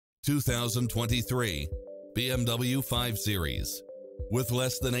2023 BMW 5 Series. With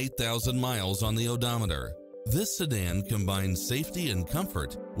less than 8,000 miles on the odometer, this sedan combines safety and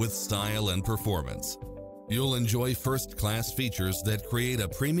comfort with style and performance. You'll enjoy first-class features that create a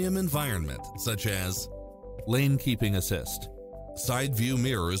premium environment, such as lane keeping assist, side view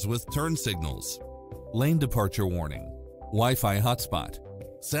mirrors with turn signals, lane departure warning, Wi-Fi hotspot,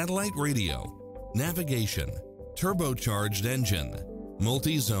 satellite radio, navigation, turbocharged engine,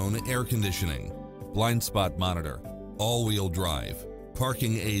 multi-zone air conditioning, blind spot monitor, all-wheel drive,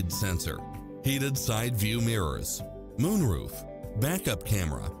 parking aid sensor, heated side view mirrors, moonroof, backup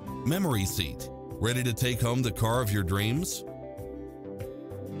camera, memory seat. Ready to take home the car of your dreams?